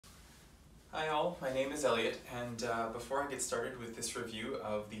Hi all, my name is Elliot, and before I get started with this review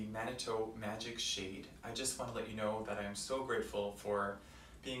of the Manito Magic Shade, I just want to let you know that I am so grateful for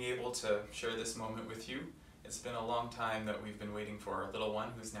being able to share this moment with you. It's been a long time that we've been waiting for our little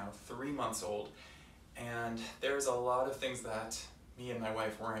one, who's now 3 months old, and there's a lot of things that me and my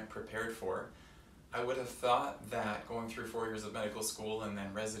wife weren't prepared for. I would have thought that going through 4 years of medical school and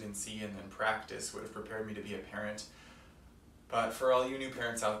then residency and then practice would have prepared me to be a parent. But for all you new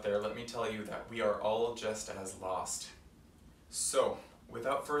parents out there, let me tell you that we are all just as lost. So,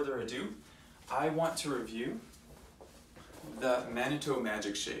 without further ado, I want to review the Manito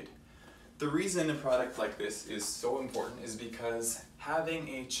Magic Shade. The reason a product like this is so important is because having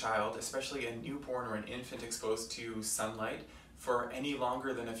a child, especially a newborn or an infant exposed to sunlight for any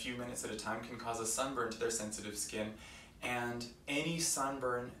longer than a few minutes at a time can cause a sunburn to their sensitive skin, and any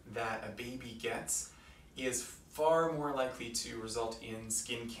sunburn that a baby gets is far more likely to result in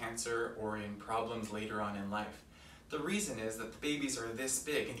skin cancer or in problems later on in life. The reason is that the babies are this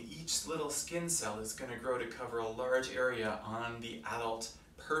big and each little skin cell is going to grow to cover a large area on the adult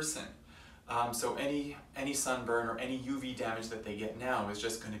person. So any sunburn or any UV damage that they get now is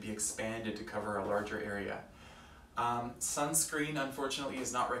just going to be expanded to cover a larger area. Sunscreen, unfortunately,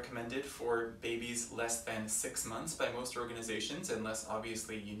 is not recommended for babies less than 6 months by most organizations, unless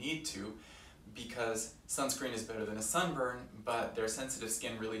obviously you need to, because sunscreen is better than a sunburn, but their sensitive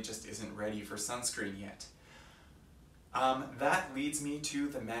skin really just isn't ready for sunscreen yet. That leads me to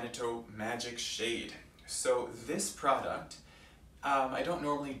the Manito Magic Shade. So this product, I don't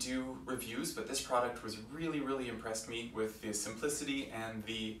normally do reviews, but this product was really impressed me with the simplicity and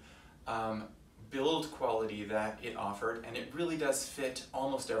the build quality that it offered, and it really does fit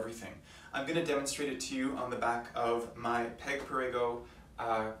almost everything. I'm going to demonstrate it to you on the back of my Peg Perego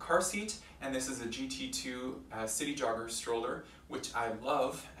car seat, and this is a GT2 City Jogger stroller, which I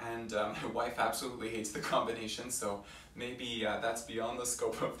love, and my wife absolutely hates the combination, so maybe that's beyond the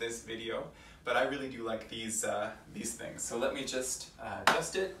scope of this video, but I really do like these things. So let me just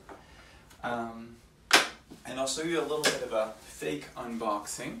adjust it, and I'll show you a little bit of a fake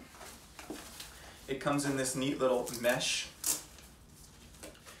unboxing. It comes in this neat little mesh,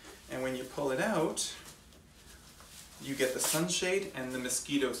 and when you pull it out, you get the sunshade and the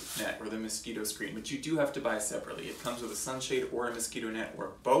mosquito net, or the mosquito screen, which you do have to buy separately. It comes with a sunshade or a mosquito net,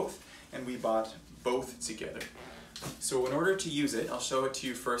 or both, and we bought both together. So in order to use it, I'll show it to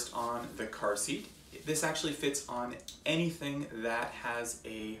you first on the car seat. This actually fits on anything that has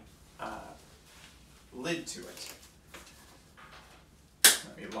a lid to it.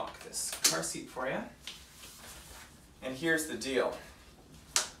 Let me lock this car seat for you. And here's the deal.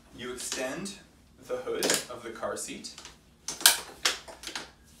 You extend the hood of the car seat,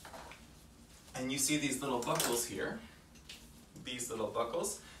 and you see these little buckles here. These little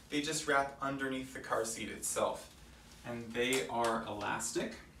buckles, they just wrap underneath the car seat itself, and they are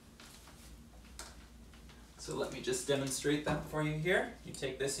elastic. So let me just demonstrate that for you here. You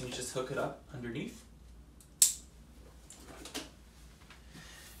take this and you just hook it up underneath.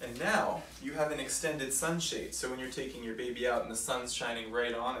 And now you have an extended sunshade, so when you're taking your baby out and the sun's shining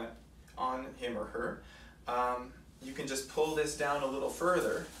right on it, on him or her, you can just pull this down a little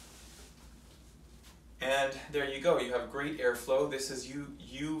further, and there you go. You have great airflow. This is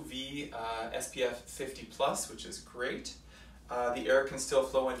UV SPF 50+, which is great. The air can still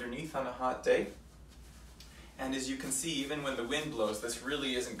flow underneath on a hot day, and as you can see, even when the wind blows, this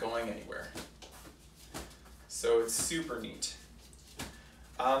really isn't going anywhere. So it's super neat.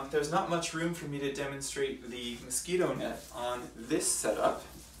 There's not much room for me to demonstrate the mosquito net on this setup,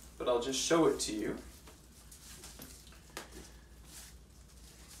 but I'll just show it to you.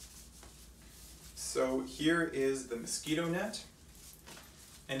 So here is the mosquito net,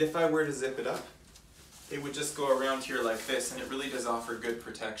 and if I were to zip it up, it would just go around here like this, and it really does offer good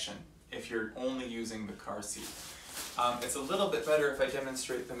protection if you're only using the car seat. It's a little bit better if I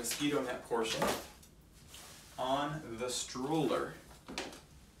demonstrate the mosquito net portion on the stroller.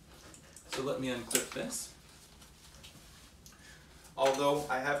 So let me unclip this. Although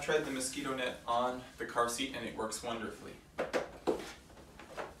I have tried the mosquito net on the car seat and it works wonderfully.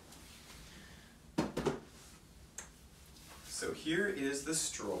 So here is the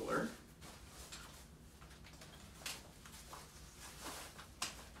stroller.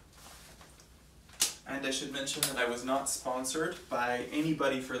 And I should mention that I was not sponsored by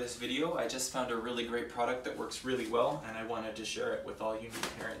anybody for this video. I just found a really great product that works really well, and I wanted to share it with all you new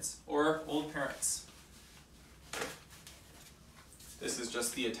parents or old parents. This is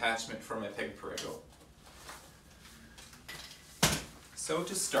just the attachment for my Peg Perego. So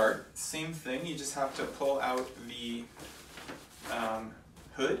to start, same thing, you just have to pull out the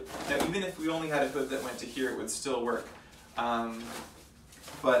hood. Now even if we only had a hood that went to here, it would still work.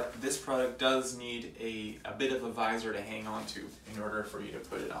 But this product does need a bit of a visor to hang on to in order for you to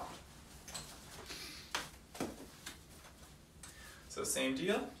put it on. So same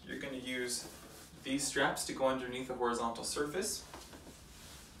deal, you're going to use these straps to go underneath a horizontal surface.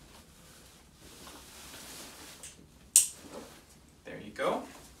 There you go.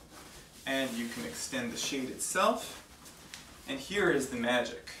 And you can extend the shade itself. And here is the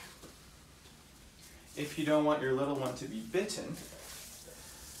magic. If you don't want your little one to be bitten,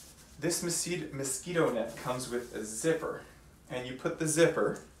 this mosquito net comes with a zipper. And you put the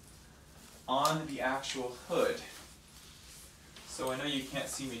zipper on the actual hood. So I know you can't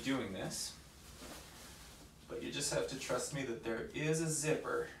see me doing this, but you just have to trust me that there is a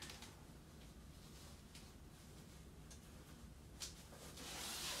zipper.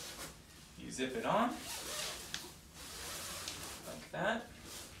 You zip it on, like that.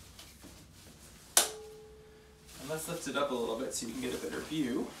 And let's lift it up a little bit so you can get a better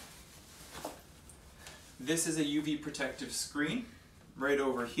view. This is a UV protective screen right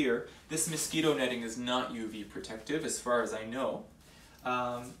over here. This mosquito netting is not UV protective as far as I know.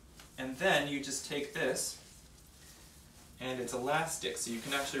 And then you just take this, and it's elastic, so you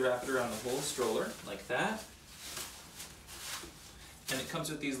can actually wrap it around the whole stroller like that. And it comes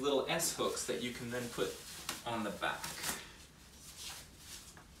with these little S hooks that you can then put on the back.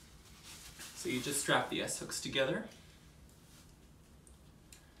 So you just strap the S hooks together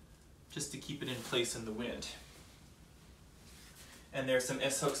just to keep it in place in the wind. And there's some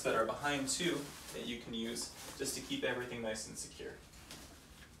S hooks that are behind too that you can use just to keep everything nice and secure.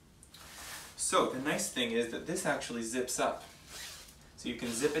 So the nice thing is that this actually zips up. So you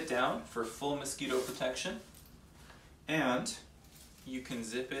can zip it down for full mosquito protection, and you can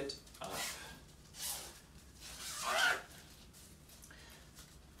zip it up.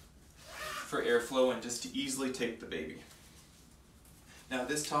 For airflow and just to easily take the baby. Now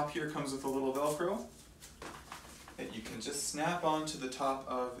this top here comes with a little Velcro that you can just snap onto the top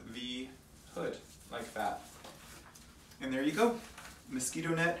of the hood like that. And there you go,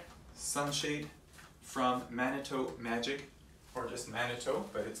 mosquito net sunshade from Manito Magic, or just Manito,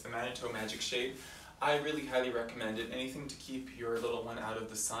 but it's the Manito Magic Shade. I really highly recommend it. Anything to keep your little one out of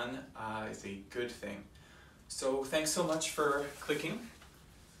the sun is a good thing. So thanks so much for clicking.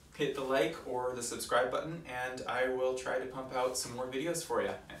 Hit the like or the subscribe button, and I will try to pump out some more videos for you.